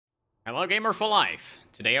Hello gamer for life.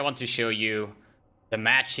 Today I want to show you the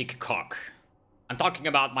magic cock. I'm talking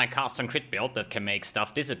about my custom crit build that can make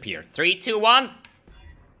stuff disappear. 3, 2, 1.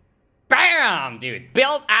 BAM! Dude,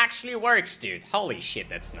 build actually works, dude. Holy shit,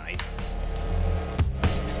 that's nice.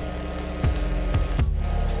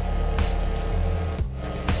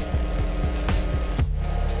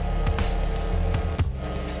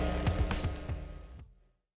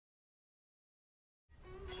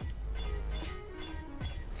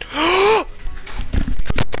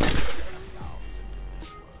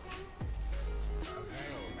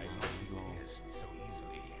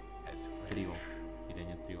 Трио. Или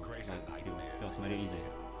нет трио. Да, трио. Все, смотри, изи.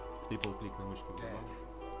 Трипл клик на мышке.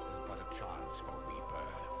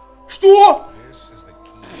 Что?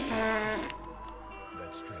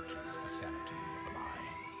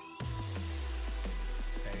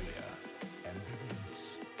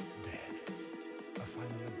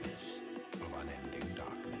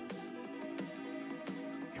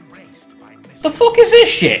 The fuck is this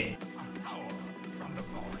shit?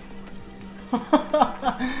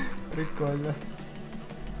 Прикольно.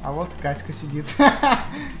 А вот Катька сидит.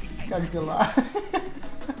 Как дела?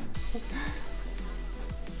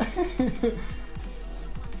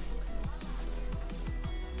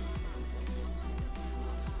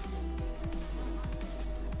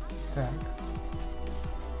 Так.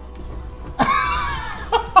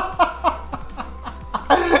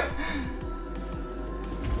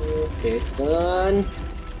 Okay, it's done.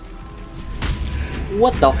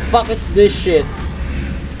 What the fuck is this shit?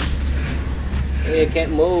 Hey, I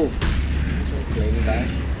can't move. Flame back.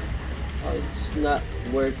 Oh, it's not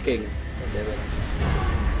working. Oh, damn it.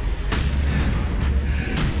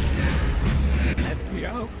 Let me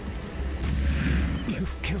out.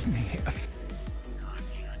 You've killed me.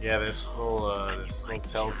 Yeah, there's still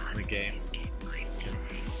tells in the game.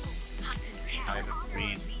 Kind of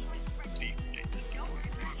read.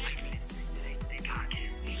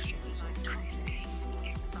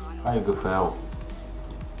 Ungefähr.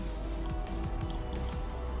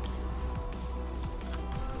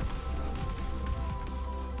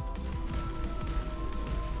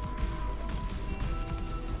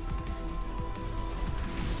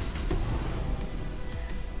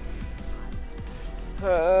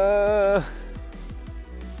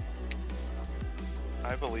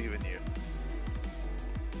 I believe in you.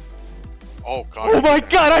 Oh god. Oh my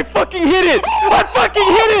god, I fucking hit it! I fucking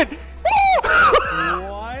hit it!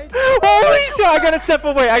 What? Holy shit, I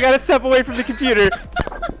gotta step away from the computer.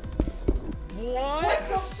 What?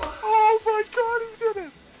 Oh my god, he did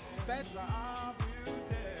it!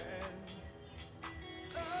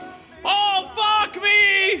 Oh, fuck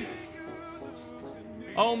me!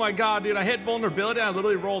 Oh my god, dude, I hit vulnerability and I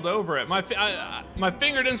literally rolled over it. My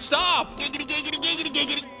finger didn't stop!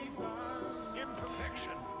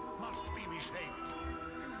 Imperfection must be reshaped.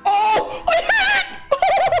 Oh! I hit it!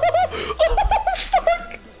 Oh,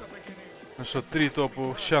 fuck! Ну что, 3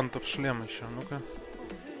 топовых чантов шлем еще, ну-ка.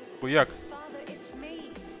 Хуяк.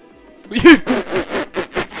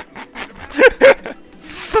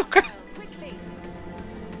 Сука!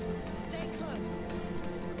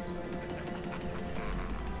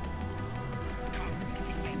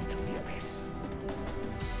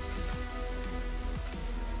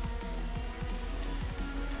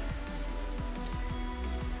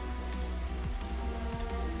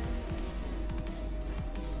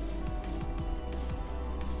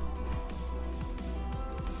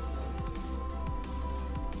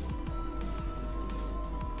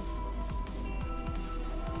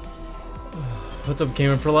 What's up,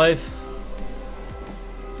 gamer for life?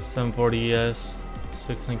 740 ES,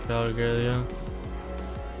 16 Calgary.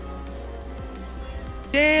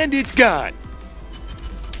 And it's gone.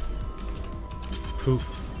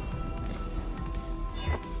 Poof.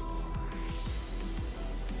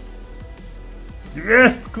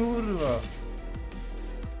 Jest, kurwa!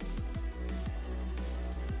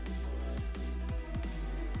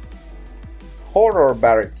 Horror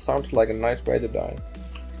Barret sounds like a nice way to die.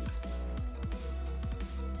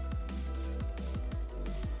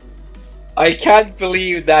 I can't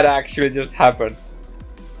believe that actually just happened.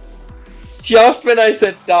 Just when I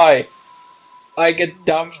said die, I get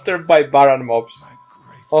dumpstered by Baron mobs.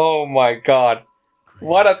 Oh my god.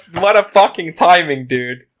 What a fucking timing,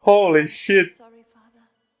 dude. Holy shit.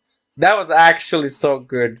 That was actually so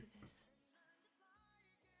good.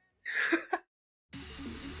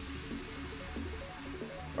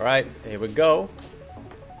 Alright, here we go.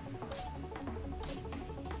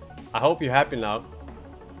 I hope you're happy now.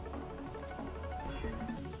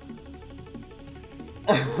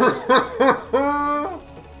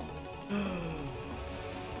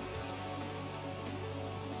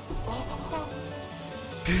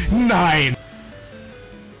 9.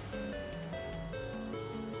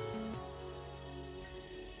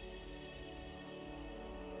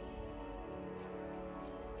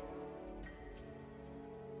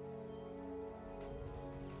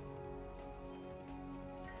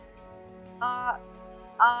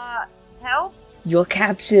 Help? You're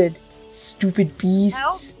captured, stupid beasts.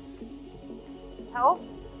 Help? Help?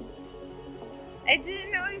 I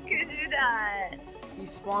didn't know you could do that. He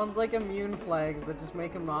spawns like immune flags that just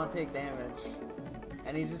make him not take damage.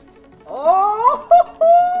 And he just... Oh!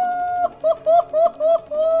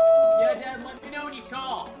 Yeah, Dad, let me know when you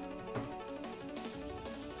call.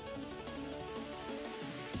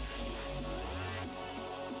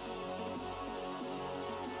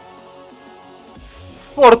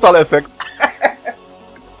 Portal effect.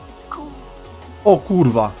 O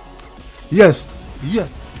kurwa. Jest.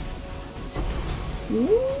 Jest.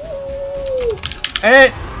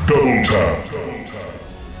 Double tap.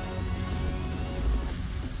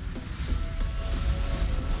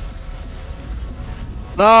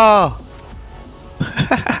 No.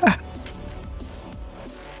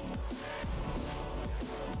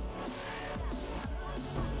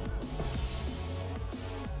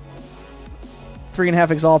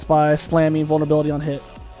 3.5 exalts by slamming vulnerability on hit.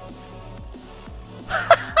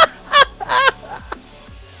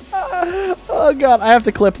 Oh god, I have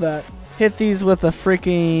to clip that. Hit these with a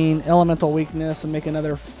freaking elemental weakness and make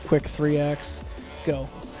another quick 3x. Go.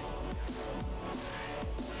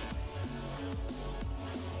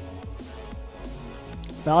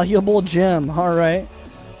 Valuable gem. Alright.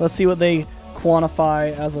 Let's see what they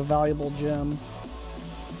quantify as a valuable gem.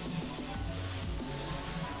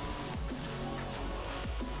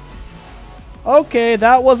 Okay,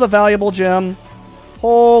 that was a valuable gem.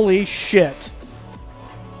 Holy shit.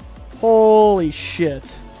 Holy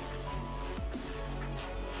shit.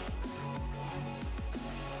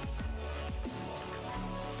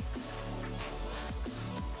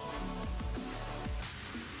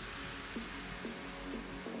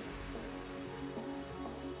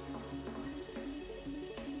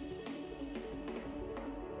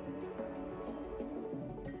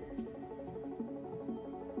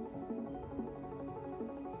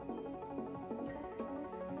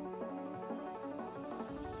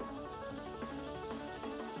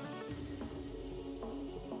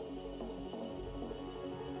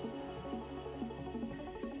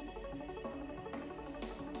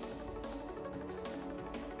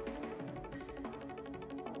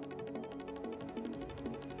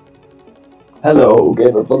 Hello,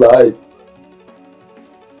 Gamer for Life.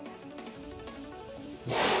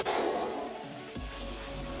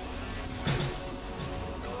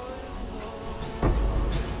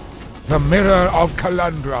 The Mirror of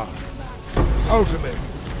Kalandra. Ultimate.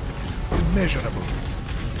 Immeasurable.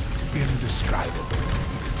 Indescribable.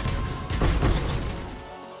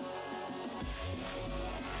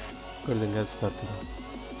 Couldn't get started.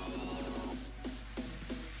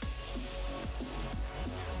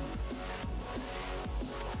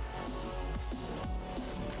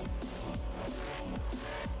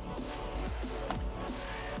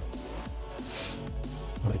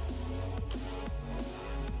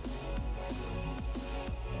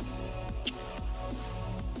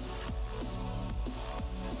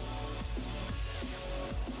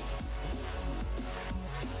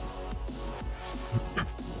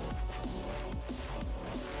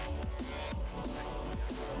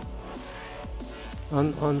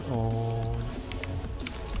 On.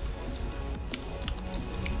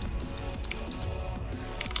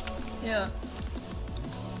 Yeah.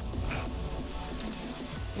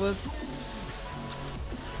 Whoops.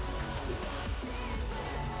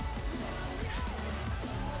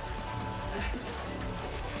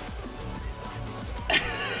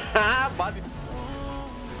 Buddy.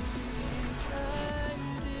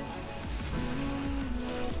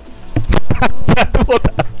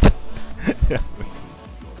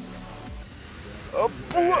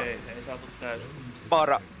 Ei saatu täysin.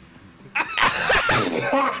 Para.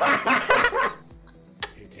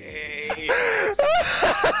 Ei.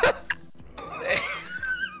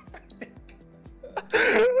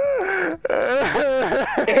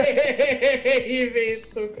 Ei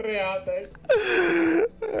vittu kreate.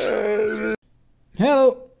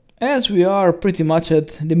 Hello, as we are pretty much at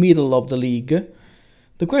the middle of the league,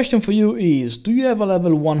 the question for you is, do you have a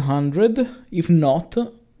level 100? If not,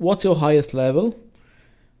 what's your highest level?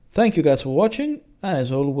 Thank you guys for watching, and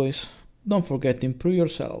as always, don't forget to improve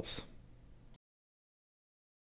yourselves.